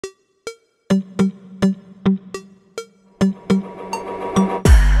Hello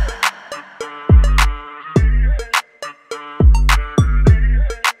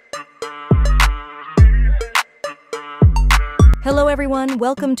everyone,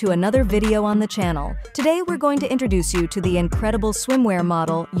 welcome to another video on the channel. Today we're going to introduce you to the incredible swimwear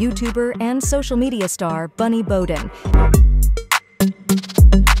model, YouTuber, and social media star, Bunny Bowden.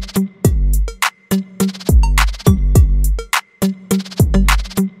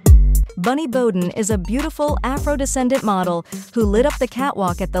 Bunny Bowden is a beautiful Afro-descendant model who lit up the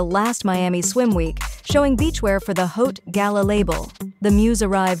catwalk at the last Miami Swim Week, showing beachwear for the Haute gala label. The muse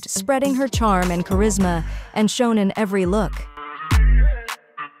arrived spreading her charm and charisma and shone in every look.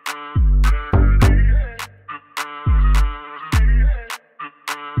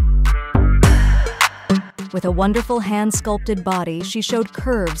 With a wonderful hand-sculpted body, she showed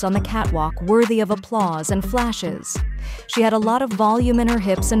curves on the catwalk worthy of applause and flashes. She had a lot of volume in her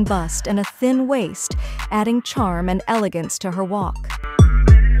hips and bust and a thin waist, adding charm and elegance to her walk.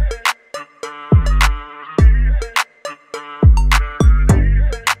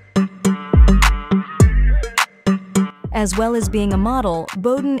 As well as being a model,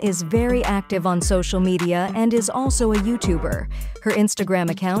 Bowden is very active on social media and is also a YouTuber. Her Instagram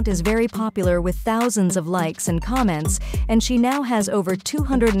account is very popular with thousands of likes and comments, and she now has over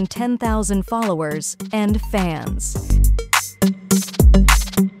 210,000 followers and fans.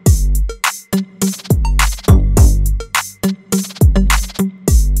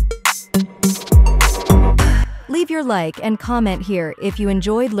 Leave your like and comment here if you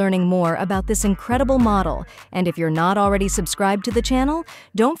enjoyed learning more about this incredible model, and if you're not already subscribed to the channel,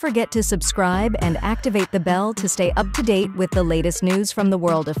 don't forget to subscribe and activate the bell to stay up to date with the latest news from the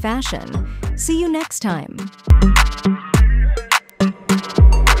world of fashion. See you next time!